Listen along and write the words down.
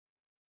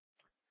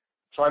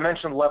So I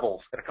mentioned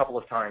levels a couple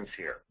of times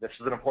here. This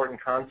is an important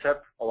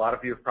concept a lot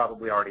of you have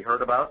probably already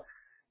heard about.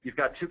 You've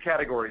got two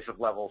categories of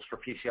levels for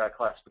PCI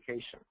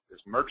classification.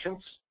 There's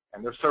merchants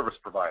and there's service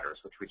providers,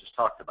 which we just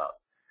talked about.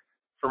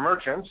 For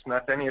merchants,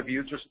 not any of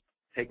you just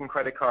taking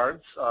credit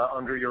cards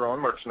under your own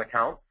merchant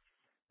account,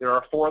 there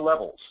are 4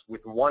 levels,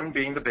 with 1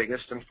 being the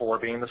biggest and 4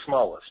 being the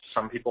smallest.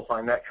 Some people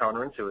find that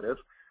counterintuitive,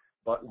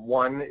 but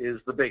 1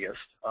 is the biggest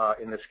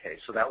in this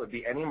case. So that would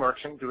be any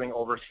merchant doing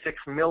over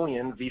 6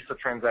 million Visa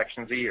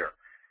transactions a year.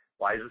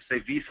 Why does it say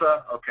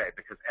Visa? Okay,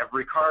 because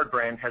every card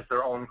brand has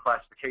their own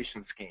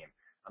classification scheme.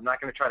 I'm not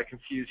going to try to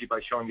confuse you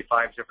by showing you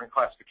 5 different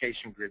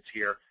classification grids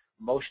here.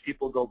 Most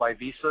people go by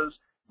Visas.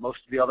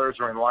 Most of the others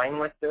are in line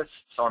with this,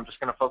 so I'm just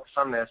going to focus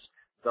on this.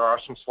 There are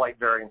some slight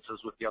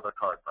variances with the other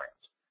card brands.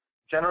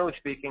 Generally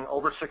speaking,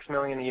 over 6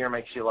 million a year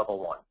makes you level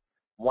 1.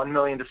 1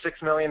 million to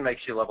 6 million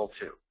makes you level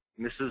 2.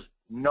 And this is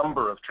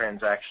number of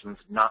transactions,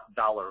 not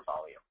dollar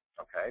volume,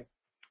 okay?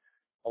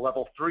 A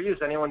level 3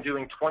 is anyone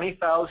doing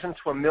 20,000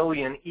 to 1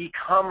 million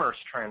e-commerce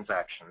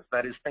transactions.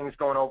 That is things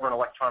going over an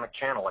electronic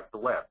channel like the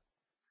web.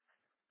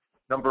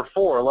 Number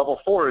 4, level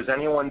 4 is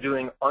anyone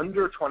doing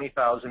under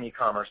 20,000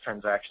 e-commerce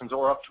transactions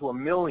or up to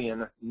 1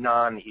 million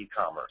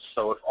non-e-commerce.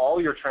 So if all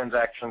your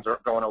transactions are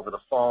going over the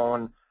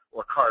phone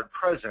or card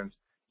present,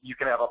 you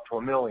can have up to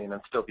 1 million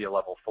and still be a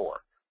level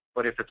 4.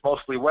 But if it's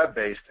mostly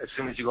web-based, as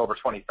soon as you go over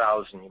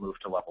 20,000, you move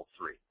to level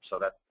 3. So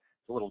that's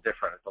a little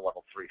different at the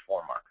level 3,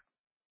 4 mark.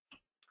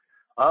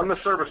 On the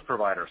service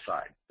provider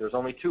side, there's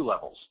only 2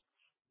 levels.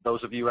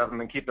 Those of you who haven't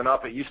been keeping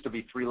up, it used to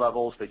be 3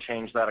 levels. They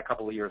changed that a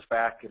couple of years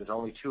back. It is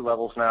only 2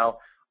 levels now.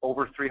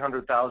 Over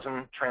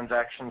 300,000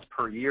 transactions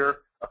per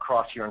year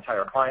across your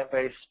entire client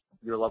base,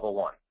 you're level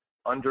 1.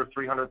 Under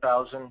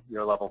 300,000,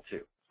 you're level 2.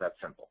 It's that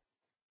simple.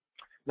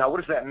 Now, what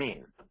does that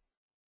mean?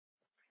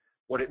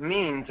 What it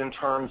means in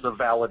terms of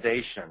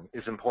validation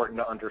is important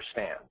to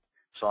understand.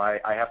 So I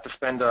have to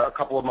spend a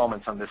couple of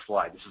moments on this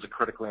slide. This is a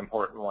critically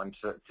important one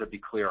to be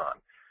clear on.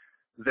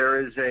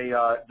 There is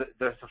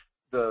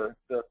the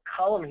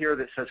column here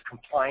that says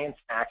compliance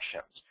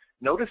actions.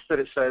 Notice that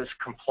it says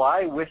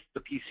comply with the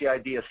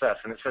PCI DSS,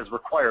 and it says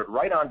required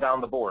right on down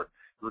the board.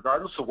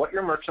 Regardless of what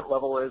your merchant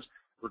level is,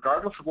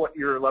 regardless of what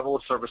your level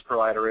of service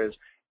provider is,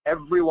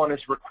 everyone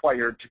is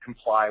required to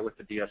comply with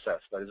the DSS.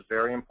 That is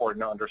very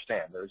important to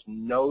understand. There's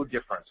no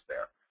difference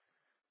there.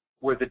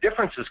 Where the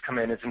differences come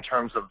in is in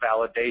terms of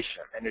validation,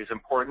 and it is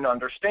important to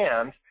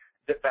understand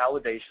that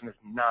validation is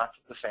not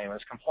the same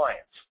as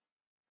compliance.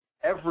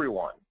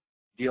 Everyone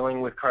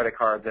dealing with credit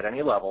cards at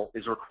any level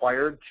is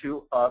required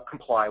to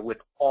comply with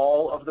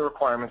all of the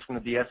requirements from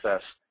the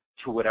DSS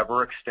to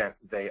whatever extent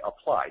they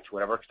apply, to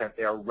whatever extent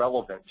they are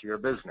relevant to your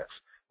business.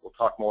 We'll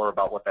talk more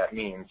about what that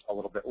means a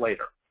little bit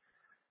later.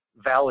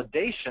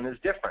 Validation is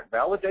different.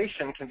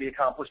 Validation can be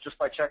accomplished just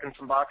by checking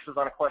some boxes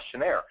on a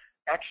questionnaire.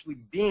 Actually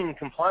being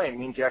compliant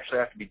means you actually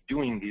have to be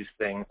doing these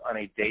things on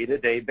a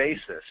day-to-day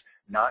basis,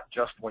 not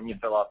just when you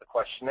fill out the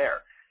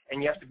questionnaire.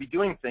 And you have to be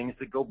doing things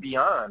that go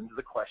beyond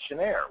the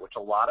questionnaire, which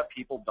a lot of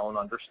people don't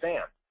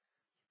understand.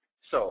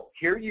 So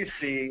here you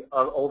see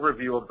an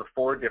overview of the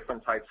 4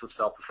 different types of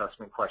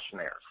self-assessment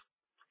questionnaires.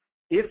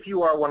 If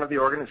you are one of the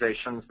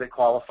organizations that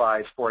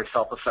qualifies for a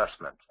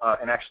self-assessment,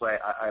 and actually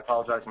I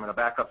apologize, I'm going to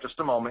back up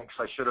just a moment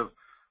because I should have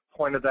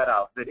pointed that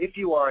out, that if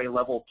you are a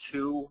level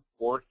 2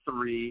 or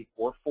 3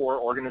 or 4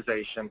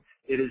 organization,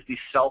 it is the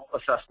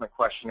self-assessment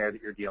questionnaire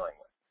that you're dealing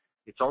with.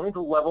 It's only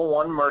the level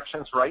 1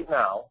 merchants right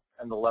now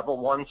and the level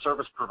 1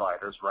 service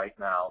providers right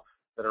now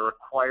that are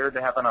required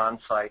to have an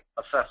on-site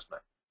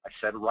assessment. I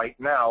said right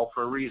now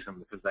for a reason,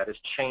 because that is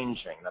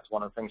changing. That's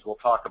one of the things we'll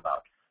talk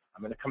about.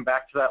 I'm going to come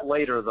back to that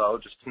later, though,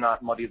 just to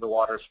not muddy the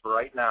waters for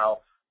right now.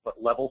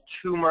 But level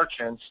 2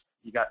 merchants,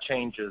 you got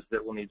changes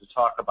that we'll need to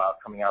talk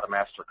about coming out of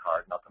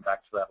MasterCard, and I'll come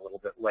back to that a little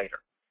bit later.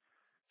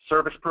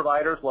 Service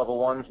providers, level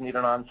 1s need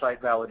an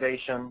on-site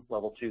validation.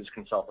 Level 2s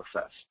can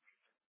self-assess.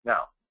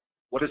 Now,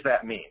 what does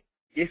that mean?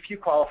 If you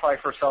qualify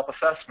for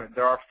self-assessment,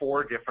 there are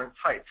 4 different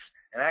types.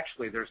 And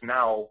actually, there's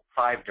now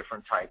 5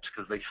 different types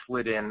because they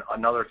slid in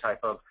another type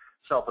of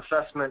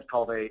self-assessment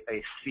called a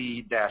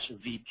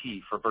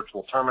C-VT for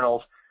virtual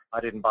terminals. I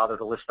didn't bother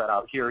to list that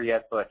out here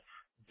yet, but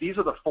these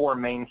are the 4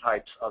 main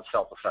types of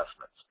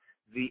self-assessments.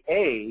 The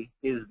A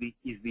is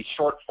the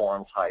short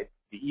form type,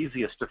 the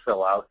easiest to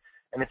fill out,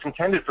 and it's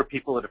intended for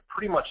people that have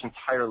pretty much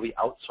entirely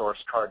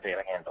outsourced card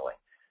data handling.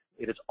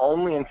 It is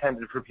only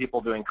intended for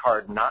people doing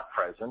card not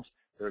present.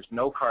 There's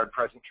no card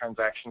present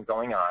transaction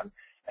going on,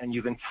 and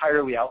you've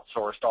entirely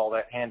outsourced all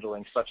that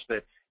handling such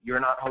that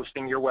you're not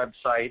hosting your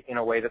website in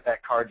a way that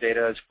that card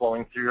data is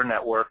flowing through your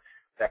network.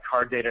 That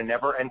card data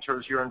never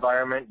enters your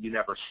environment. You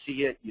never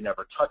see it. You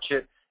never touch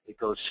it. It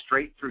goes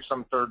straight through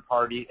some third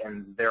party,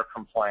 and they're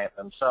compliant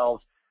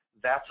themselves.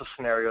 That's a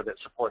scenario that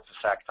supports a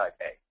SAC Type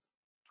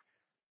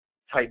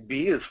A. Type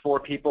B is for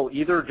people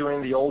either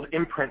doing the old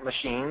imprint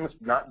machines,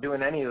 not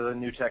doing any of the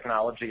new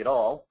technology at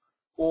all,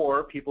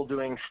 or people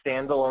doing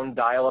standalone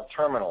dial-up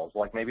terminals,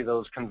 like maybe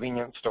those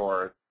convenience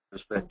stores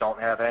that don't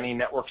have any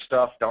network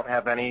stuff, don't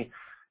have any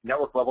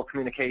Network level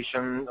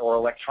communication or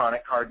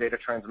electronic card data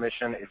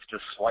transmission, it's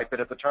just swipe it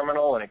at the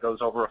terminal and it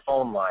goes over a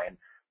phone line.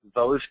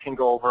 Those can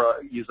go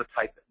over, use a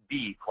type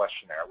B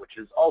questionnaire, which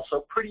is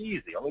also pretty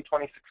easy, only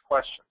 26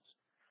 questions.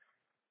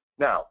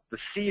 Now, the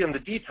C and the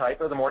D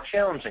type are the more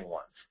challenging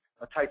ones.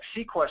 A type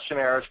C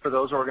questionnaire is for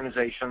those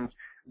organizations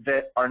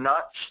that are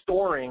not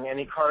storing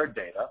any card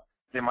data.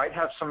 They might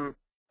have some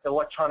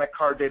electronic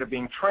card data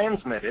being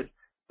transmitted,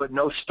 but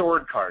no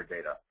stored card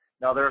data.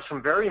 Now, there are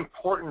some very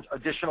important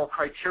additional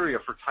criteria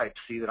for type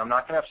C that I'm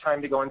not going to have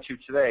time to go into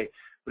today,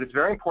 but it's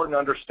very important to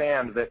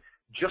understand that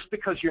just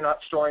because you're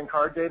not storing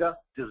card data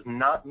does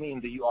not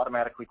mean that you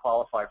automatically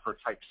qualify for a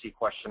type C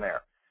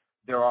questionnaire.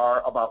 There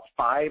are about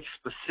 5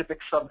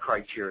 specific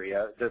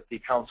sub-criteria that the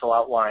Council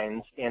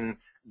outlines in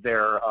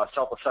their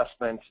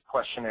self-assessment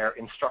questionnaire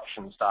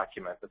instructions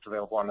document that's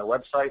available on their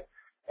website,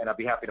 and I'd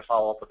be happy to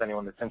follow up with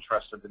anyone that's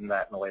interested in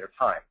that in a later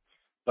time.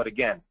 But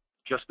again,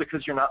 just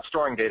because you're not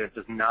storing data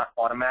does not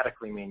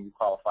automatically mean you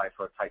qualify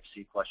for a type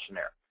C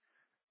questionnaire.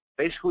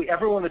 Basically,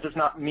 everyone that does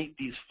not meet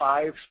these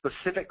 5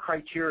 specific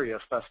criteria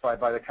specified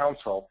by the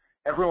Council,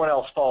 everyone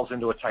else falls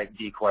into a type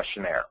D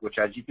questionnaire, which,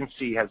 as you can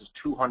see, has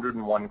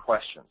 201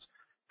 questions.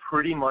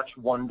 Pretty much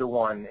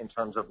one-to-one in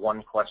terms of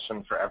 1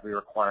 question for every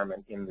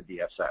requirement in the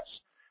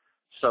DSS.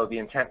 So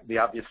the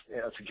obvious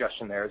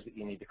suggestion there is that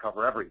you need to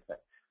cover everything.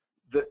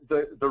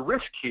 The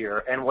risk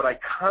here, and what I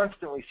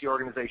constantly see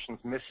organizations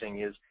missing,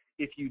 is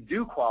if you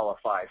do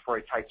qualify for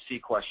a type C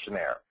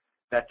questionnaire,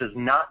 that does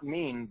not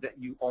mean that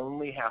you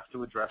only have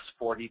to address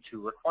 42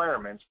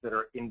 requirements that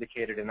are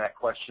indicated in that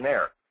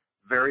questionnaire.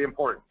 Very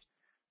important.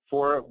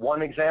 For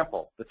one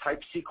example, the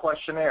type C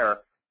questionnaire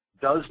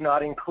does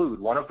not include,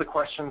 one of the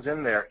questions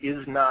in there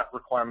is not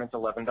requirement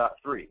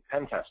 11.3,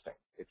 pen testing.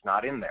 It's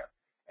not in there.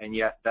 And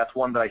yet that's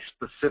one that I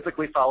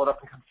specifically followed up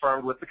and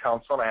confirmed with the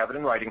Council, and I have it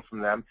in writing from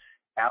them.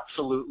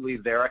 Absolutely,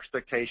 their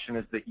expectation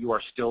is that you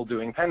are still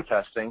doing pen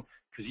testing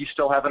because you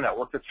still have a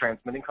network that's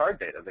transmitting card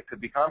data that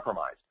could be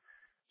compromised.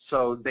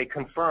 So they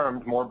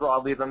confirmed more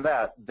broadly than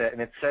that,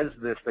 and it says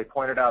this, they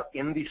pointed out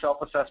in the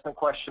self-assessment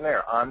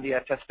questionnaire on the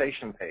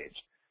attestation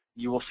page,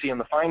 you will see in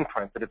the fine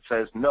print that it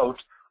says,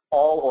 note,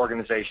 all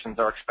organizations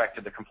are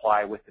expected to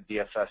comply with the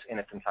DSS in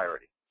its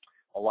entirety.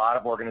 A lot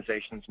of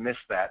organizations miss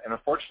that, and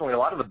unfortunately a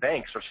lot of the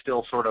banks are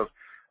still sort of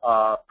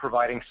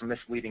providing some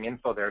misleading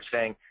info there,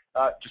 saying,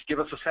 just give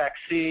us a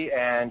SAC-C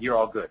and you're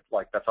all good.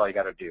 Like, that's all you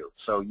got to do.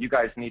 So you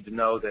guys need to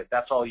know that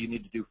that's all you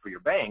need to do for your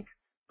bank,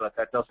 but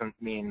that doesn't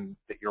mean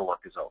that your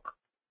work is over.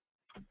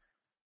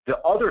 The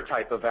other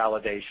type of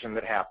validation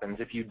that happens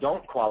if you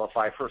don't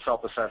qualify for a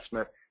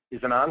self-assessment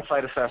is an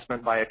on-site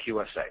assessment by a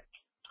QSA.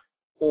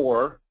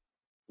 Or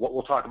what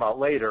we'll talk about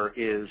later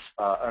is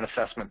an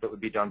assessment that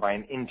would be done by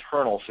an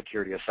internal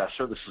security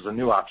assessor. This is a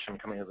new option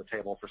coming to the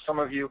table for some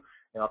of you,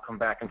 and I'll come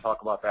back and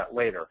talk about that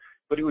later.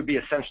 But it would be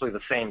essentially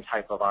the same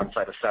type of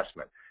on-site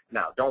assessment.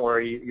 Now, don't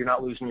worry, you're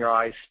not losing your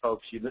eyes,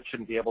 folks. You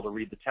shouldn't be able to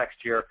read the text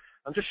here.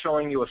 I'm just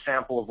showing you a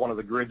sample of one of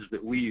the grids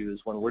that we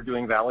use when we're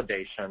doing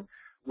validation,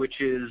 which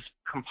is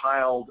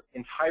compiled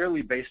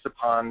entirely based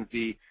upon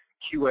the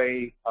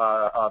QA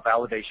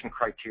validation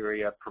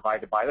criteria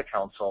provided by the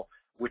Council,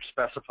 which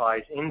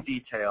specifies in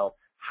detail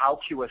how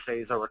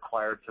QSAs are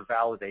required to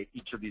validate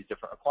each of these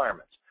different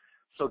requirements.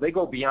 So they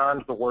go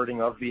beyond the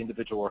wording of the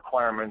individual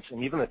requirements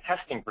and even the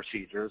testing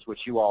procedures,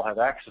 which you all have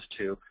access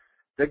to.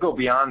 They go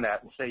beyond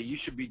that and say you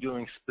should be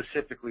doing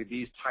specifically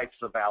these types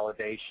of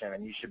validation,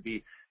 and you should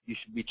be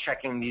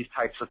checking these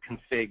types of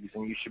configs,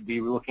 and you should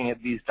be looking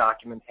at these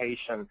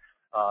documentation,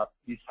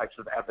 these types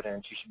of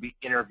evidence. You should be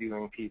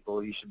interviewing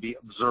people. You should be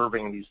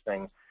observing these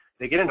things.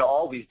 They get into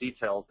all these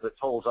details that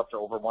totals up to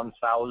over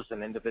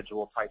 1,000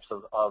 individual types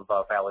of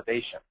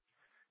validation.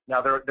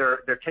 Now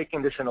they're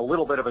taking this in a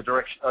little bit of a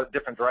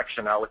different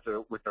direction now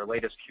with their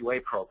latest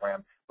QA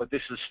program, but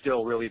this is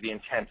still really the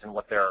intent and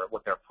what they're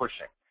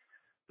pushing.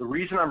 The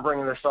reason I'm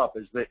bringing this up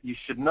is that you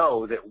should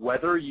know that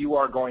whether you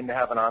are going to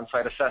have an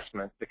on-site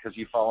assessment because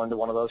you fall into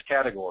one of those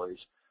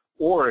categories,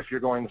 or if you're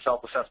going the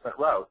self-assessment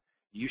route,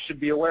 you should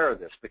be aware of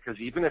this, because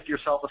even if you're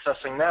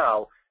self-assessing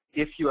now,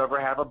 if you ever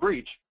have a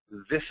breach,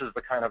 this is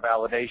the kind of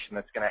validation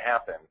that's going to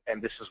happen,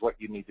 and this is what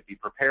you need to be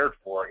prepared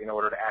for in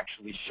order to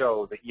actually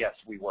show that, yes,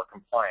 we were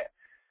compliant.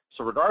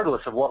 So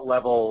regardless of what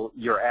level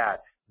you're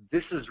at,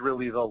 this is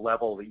really the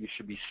level that you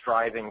should be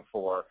striving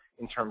for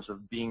in terms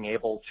of being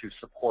able to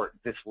support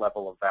this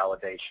level of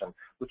validation,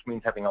 which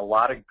means having a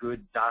lot of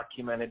good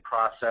documented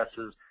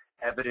processes,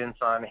 evidence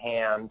on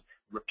hand,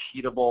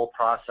 repeatable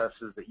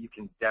processes that you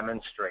can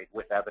demonstrate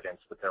with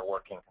evidence that they're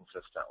working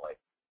consistently.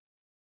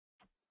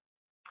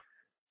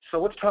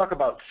 So let's talk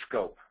about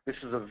scope. This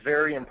is a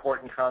very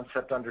important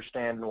concept to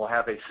understand and will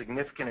have a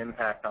significant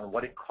impact on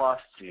what it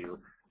costs you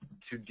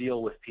to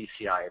deal with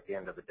PCI at the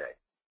end of the day.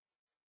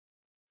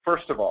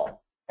 First of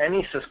all,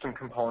 any system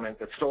component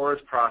that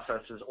stores,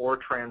 processes, or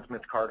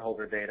transmits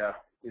cardholder data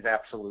is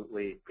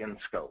absolutely in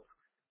scope.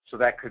 So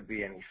that could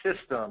be any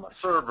system, a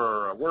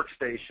server, a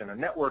workstation, a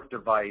network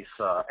device,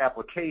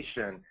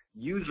 application,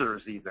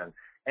 users even.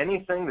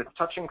 Anything that's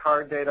touching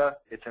card data,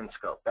 it's in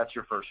scope. That's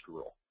your first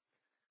rule.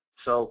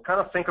 So kind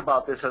of think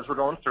about this as we're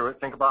going through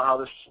it. Think about how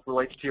this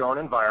relates to your own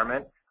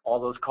environment. All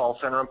those call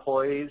center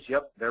employees,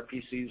 yep, their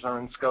PCs are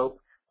in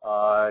scope.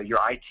 Your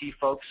IT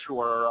folks who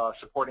are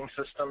supporting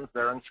systems,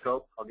 they're in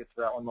scope. I'll get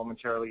to that one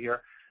momentarily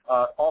here.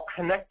 All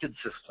connected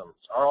systems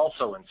are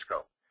also in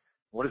scope.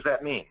 What does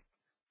that mean?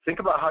 Think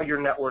about how your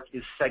network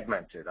is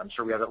segmented. I'm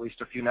sure we have at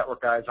least a few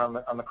network guys on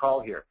the call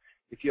here.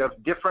 If you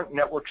have different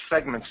network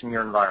segments in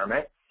your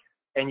environment,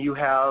 and you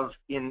have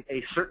in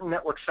a certain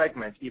network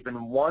segment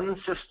even one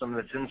system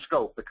that's in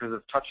scope because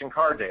of touching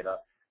card data,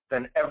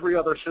 then every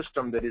other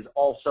system that is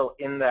also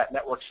in that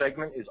network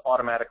segment is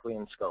automatically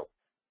in scope,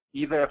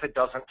 even if it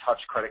doesn't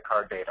touch credit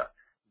card data.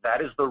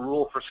 That is the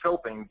rule for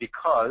scoping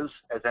because,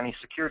 as any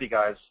security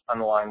guys on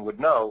the line would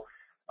know,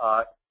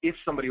 if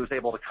somebody was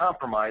able to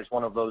compromise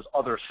one of those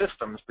other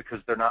systems because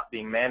they're not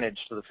being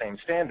managed to the same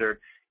standard,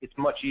 it's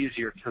much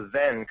easier to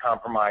then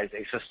compromise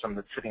a system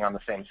that's sitting on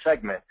the same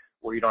segment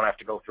where you don't have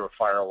to go through a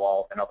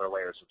firewall and other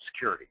layers of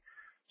security.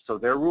 So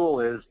their rule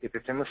is if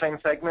it's in the same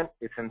segment,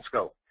 it's in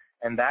scope.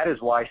 And that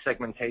is why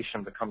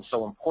segmentation becomes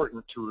so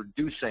important to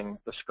reducing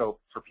the scope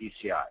for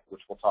PCI,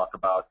 which we'll talk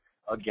about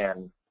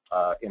again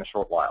in a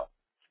short while.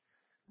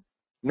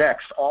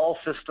 Next, all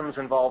systems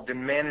involved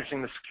in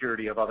managing the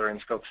security of other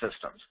in-scope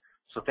systems.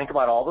 So think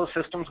about all those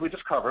systems we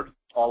just covered,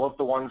 all of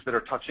the ones that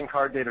are touching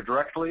card data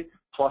directly,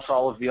 plus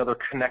all of the other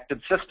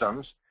connected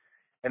systems,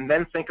 and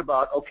then think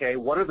about, okay,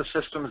 what are the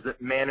systems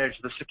that manage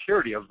the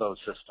security of those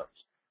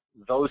systems?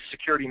 Those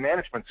security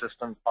management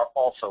systems are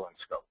also in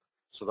scope.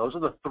 So those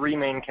are the three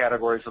main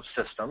categories of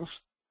systems.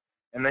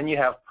 And then you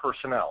have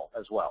personnel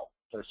as well.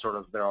 They're sort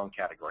of their own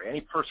category.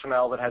 Any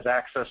personnel that has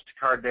access to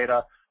card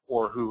data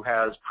or who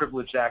has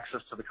privileged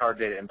access to the card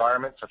data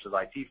environment, such as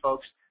IT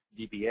folks,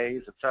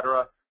 DBAs, et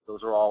cetera,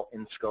 those are all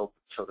in scope,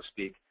 so to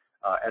speak,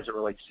 as it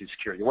relates to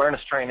security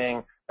awareness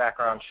training,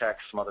 background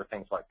checks, some other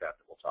things like that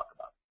we'll talk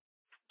about.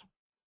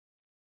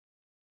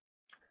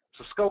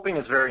 So scoping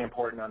is very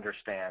important to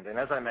understand. And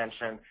as I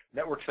mentioned,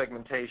 network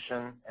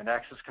segmentation and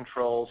access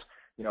controls,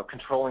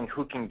 controlling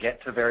who can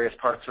get to various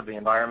parts of the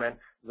environment,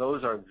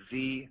 those are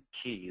the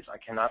keys. I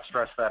cannot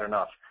stress that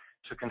enough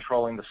to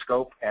controlling the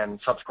scope and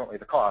subsequently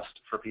the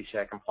cost for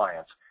PCI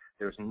compliance.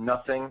 There's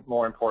nothing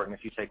more important.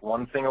 If you take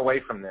one thing away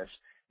from this,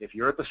 if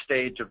you're at the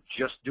stage of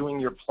just doing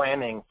your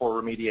planning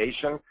for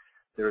remediation,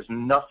 there's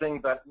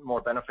nothing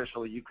more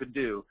beneficial you could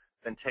do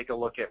than take a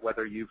look at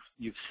whether you've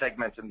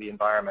segmented the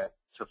environment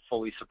to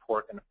fully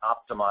support an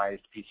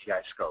optimized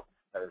PCI scope.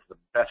 That is the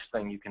best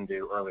thing you can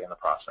do early in the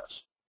process.